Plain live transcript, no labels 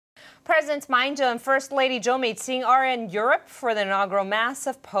Presidents Ma Ying-jeou and First Lady Chow Mei-ching are in Europe for the inaugural Mass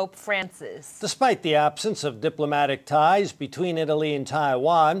of Pope Francis. Despite the absence of diplomatic ties between Italy and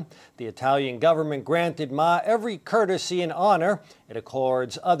Taiwan, the Italian government granted Ma every courtesy and honor it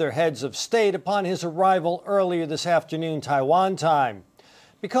accords other heads of state upon his arrival earlier this afternoon Taiwan time.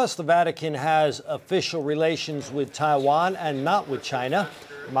 Because the Vatican has official relations with Taiwan and not with China,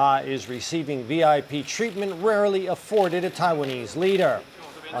 Ma is receiving VIP treatment rarely afforded a Taiwanese leader.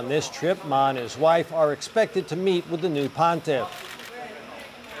 On this trip, Ma and his wife are expected to meet with the new pontiff.